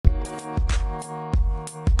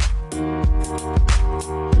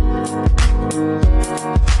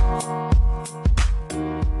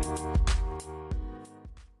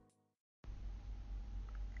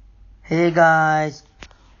Hey guys,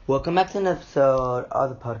 welcome back to an episode of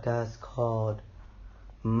the podcast called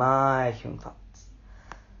My Human Thoughts.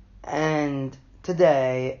 And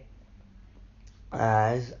today,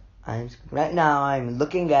 right now, I'm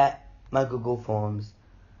looking at my Google Forms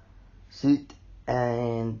sheet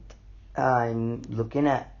and I'm looking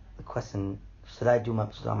at the question, should I do my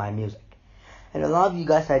episodes on my music? And a lot of you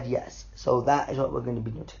guys said yes, so that is what we're going to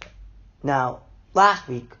be doing today. Now, last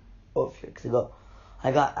week, or a few weeks ago,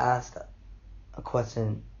 I got asked a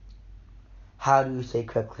question, how do you say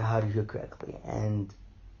correctly, how do you hear correctly? And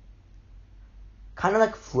kind of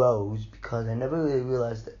like froze because I never really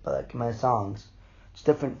realized it, but like in my songs, it's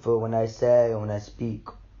different for when I say or when I speak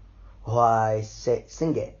or I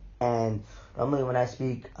sing it. And normally when I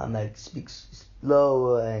speak, I'm like speak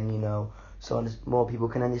slower and so more people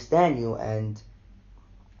can understand you. And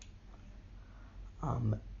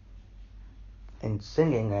in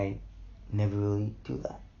singing, I never really do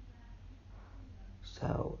that.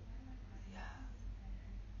 So,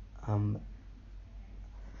 yeah.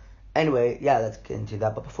 Anyway, yeah, let's get into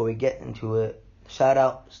that. But before we get into it, shout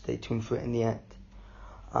out, stay tuned for it in the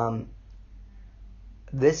end.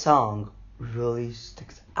 This song really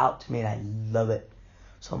sticks out to me and I love it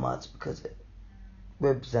so much because it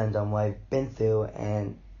represents on what I've been through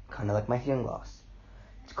and kind of like my hearing loss.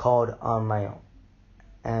 It's called On My Own.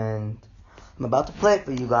 And I'm about to play it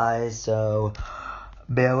for you guys, so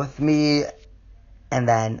bear with me and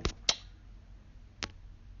then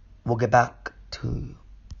we'll get back to you.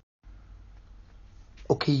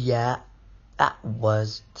 Okay, yeah, that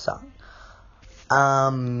was the song. I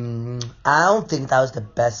don't think that was the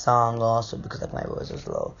best song also because like my voice was a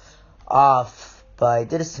little off, but I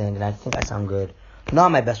did sing and I think I sound good.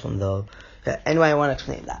 Not my best one though. Yeah, anyway, I want to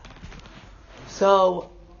explain that.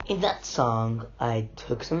 So, in that song, I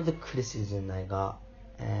took some of the criticism I got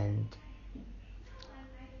and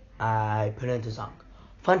I put it into a song.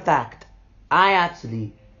 Fun fact, I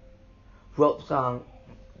actually wrote the song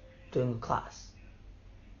during class.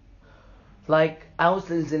 Like, I was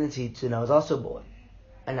listening to teacher and I was also bored.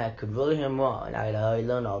 And I could really hear more and I already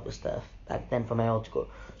learned all this stuff back then from my old school.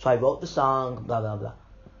 So I wrote the song, blah, blah, blah.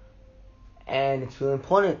 And it's really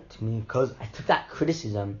important to me because I took that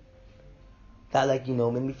criticism that made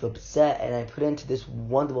me feel upset and I put it into this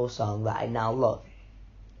wonderful song that I now love.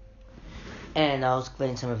 And I'll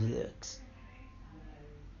explain some of the lyrics.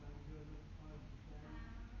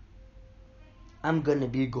 I'm gonna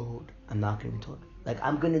be gold. I'm not gonna be told.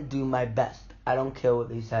 I'm gonna do my best. I don't care what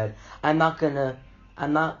they said. Someone's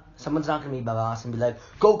not gonna be my boss and be like,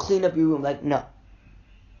 go clean up your room. No.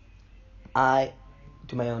 I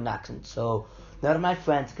do my own accent. So none of my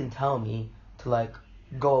friends can tell me to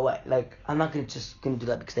go away. I'm not just gonna do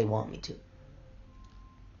that because they want me to.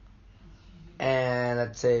 And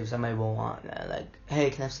let's say if somebody will want, hey,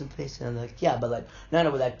 can I have some place? And I'm like, yeah, but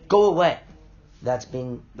no, go away. That's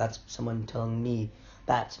someone telling me,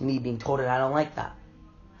 that's me being told, and I don't like that.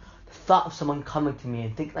 The thought of someone coming to me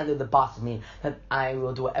and thinking that they're the boss of me, that I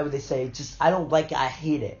will do whatever they say, I don't like it, I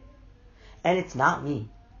hate it. And it's not me.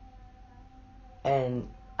 And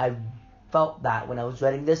I felt that when I was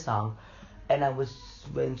writing this song, and I was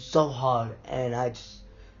writing so hard, and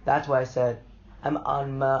that's why I said, I'm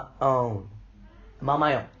on my own. I'm on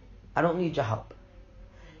my own. I don't need your help.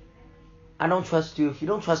 I don't trust you. If you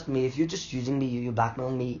don't trust me, if you're just using me, you're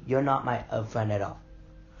blackmailing me, you're not my friend at all.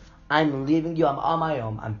 I'm leaving you. I'm on my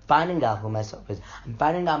own. I'm finding out who myself is. I'm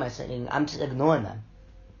finding out my singing. I'm just ignoring them.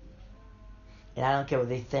 And I don't care what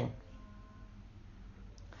they think.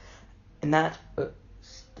 And that's what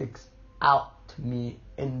sticks out to me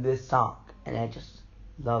in this song. And I just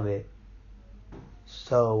love it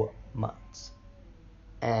so much.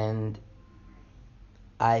 And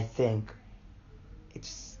I think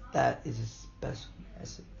that is a special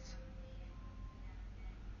message.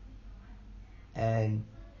 And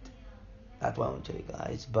that's what I want to tell you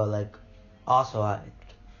guys. But also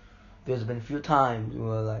there's been a few times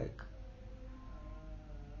where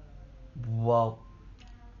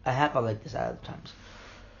I have felt like this other times.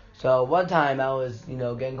 So one time I was,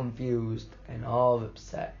 getting confused and all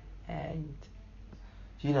upset. And,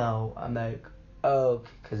 I'm like, oh,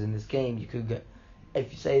 because in this game you could get,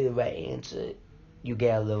 if you say the right answer, you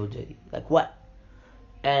get a little ditty. What?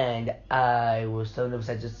 And I was so nervous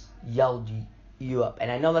I just yelled you up.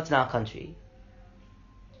 And I know that's not country.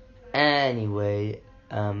 Anyway,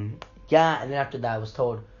 yeah, and then after that I was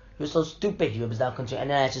told, you're so stupid, you was not country. And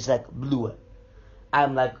then I just blew it.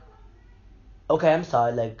 I'm like, okay, I'm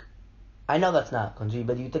sorry, I know that's not country,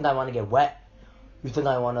 but you think I want to get wet? You think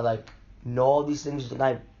I want to know all these things? You think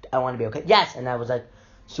I want to be okay? Yes. And I was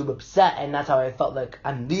super upset, and that's how I felt.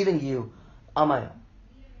 I'm leaving you on my own.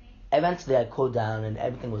 eventually I cooled down and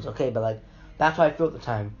everything was okay. But like that's how I feel at the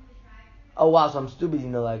time. Oh wow, so I'm stupid.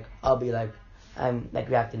 Like I'll be like, I'm like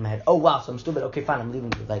reacting in my head. Oh wow, so I'm stupid. Okay, fine, I'm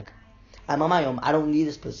leaving you. Like I'm on my own. I don't need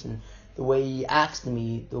this person. The way he acts to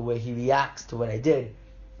me, the way he reacts to what I did,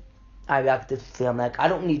 I react differently. I'm like, I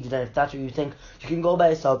don't need you then. If that's what you think, you can go by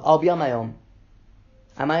yourself. I'll be on my own.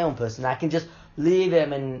 I'm my own person. I can just leave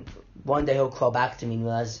him and one day he'll crawl back to me and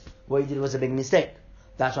realize what he did was a big mistake.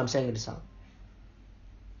 That's what I'm saying in the song.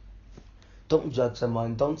 Don't judge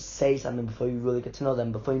someone. Don't say something before you really get to know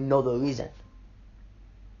them, before you know the reason.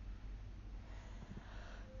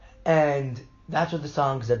 And that's what the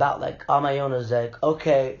song is about. Like, on my own is like,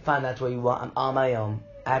 okay, fine, that's what you want. I'm on my own.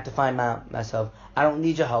 I have to find myself. I don't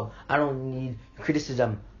need your help. I don't need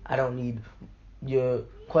criticism. I don't need your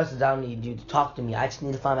questions. I don't need you to talk to me. I just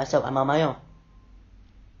need to find myself. I'm on my own.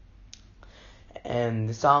 And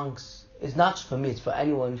the songs is not just for me. It's for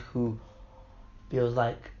anyone who feels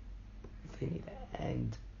like they need it.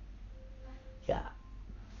 And yeah,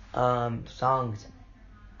 songs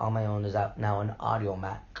on my own is out now on Audio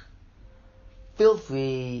Mac. Feel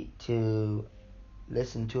free to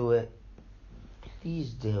listen to it. Please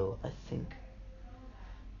do. I think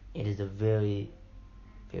it is a very,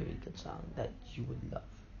 very good song that you would love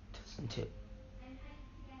to listen to.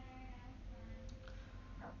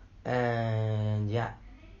 And yeah.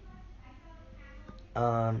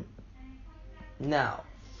 Now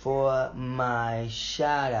for my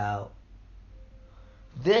shout out.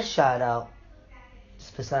 This shout out is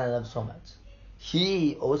for someone I love so much.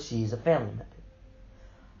 He or she is a family member.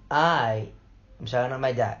 I am shouting out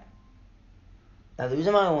my dad. Now the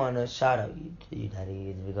reason why I want to shout out to you, Daddy,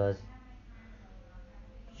 is because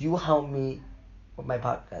you helped me with my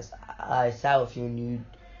podcast. I sat with you and you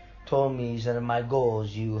told me some of my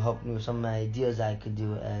goals. You helped me with some of my ideas I could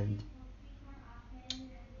do, and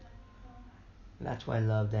that's what I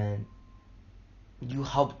loved. And you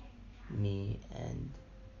helped me, and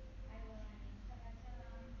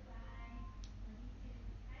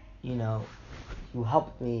you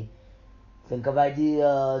helped me think of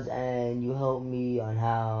ideas, and you helped me on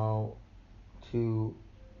how to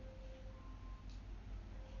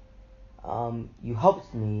you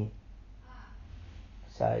helped me.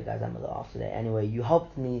 Sorry guys, I'm a little off today. Anyway, you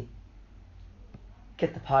helped me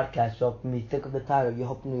get the podcast. You helped me think of the title. You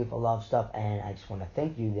helped me with a lot of stuff, and I just want to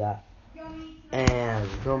thank you for that. And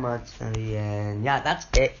so much. And yeah, that's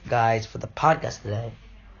it, guys, for the podcast today.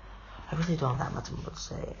 I really don't have that much more to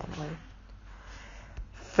say. Anyway,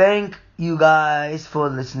 thank you guys for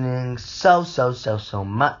listening so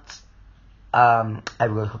much. I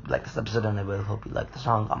really hope you like this episode, and I really hope you like the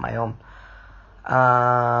song on my own.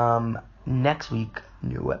 Next week,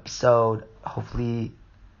 new episode. Hopefully,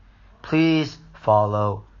 please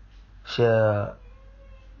follow, share,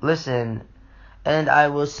 listen, and I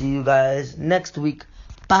will see you guys next week.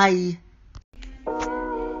 Bye.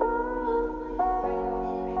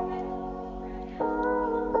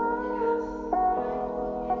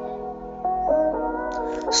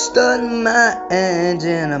 Starting my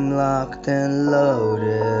engine, I'm locked and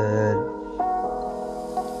loaded.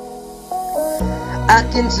 I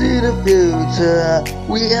can see the future,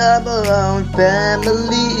 we have our own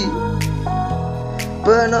family.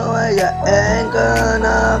 But no, I ain't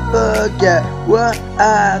gonna forget what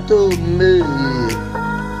I told me.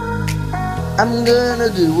 I'm gonna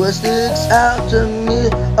do what sticks out to me.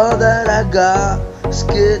 All that I got is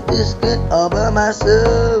get over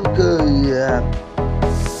myself, girl, yeah.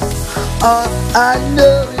 All I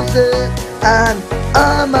know is that I'm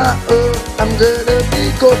on my own. I'm gonna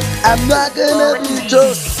be cold, I'm not gonna be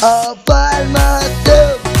told. I'll find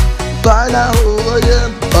myself, find out who I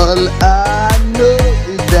am. All I know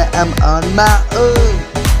is that I'm on my own.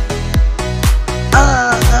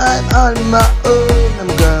 I'm on my own. I'm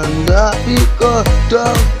gonna be cold,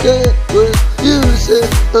 don't care what you say.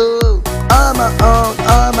 Oh, on my own,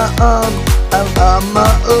 on my own. I'm on my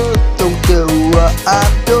own, don't care what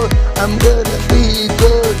I'm doing. I'm gonna be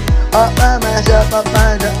good. All by myself, I'll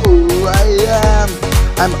find out who I am.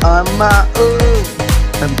 I'm on my own.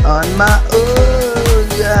 I'm on my own,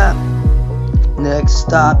 yeah. Next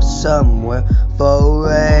stop somewhere far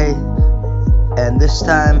away, and this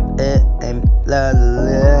time it ain't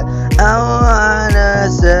lonely. I want a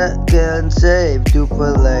second save to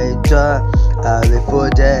for later. I live for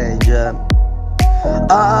danger.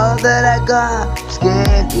 All that I got,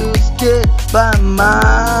 scared to skid by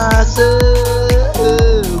myself.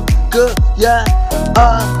 Girl, yeah,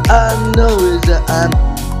 all I know is that I'm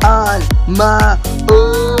on my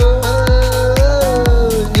own,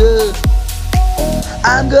 yeah.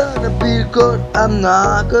 I'm gonna be good, I'm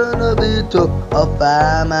not gonna be tough. I'll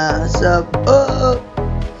find myself, oh,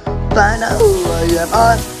 find out who I am.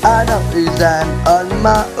 All I know is I'm on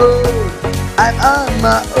my own. I'm on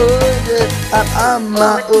my own, yeah, I'm on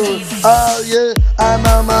my own. Oh yeah, I'm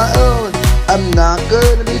on my own. I'm not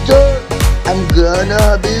gonna be told, I'm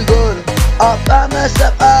gonna be good. All by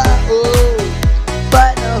myself,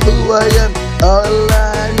 find out who I am. All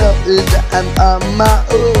I know is that I'm on my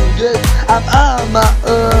own, yeah, I'm on my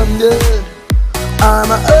own, yeah. I'm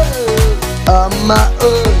on my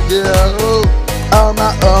own, yeah, on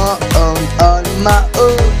my own, on my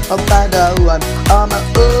own. I'll find out who I'm on my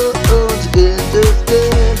own, skin to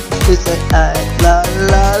skin. It's like I la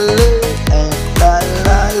la live and la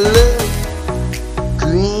la live.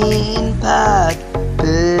 Green path,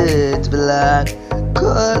 pitch black,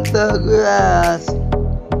 cut the grass.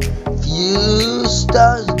 Few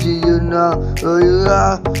stars, do you know who you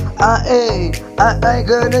are? I ain't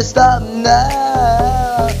gonna stop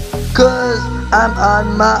now, 'cause I'm on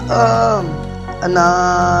my own, and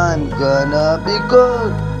I'm gonna be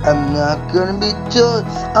good. I'm not gonna be told.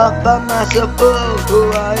 I'll find myself, who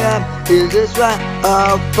I am. Is this right?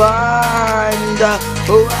 I'll find out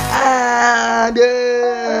who I am,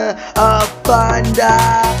 yeah. I'll find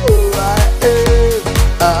out who I am.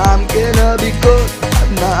 I'm gonna be good.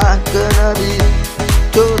 I'm not gonna be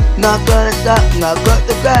told. Not gonna stop. Not got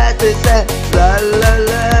the grass to say. La la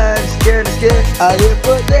la. Scared, scared. I hear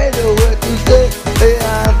potato. What to say?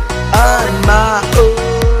 Yeah, I'm on my own.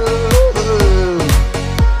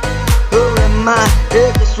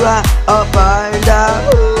 If it's right, I'll find out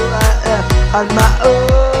who I am on my own.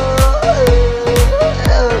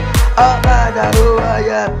 I'll find out who I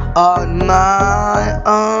am on my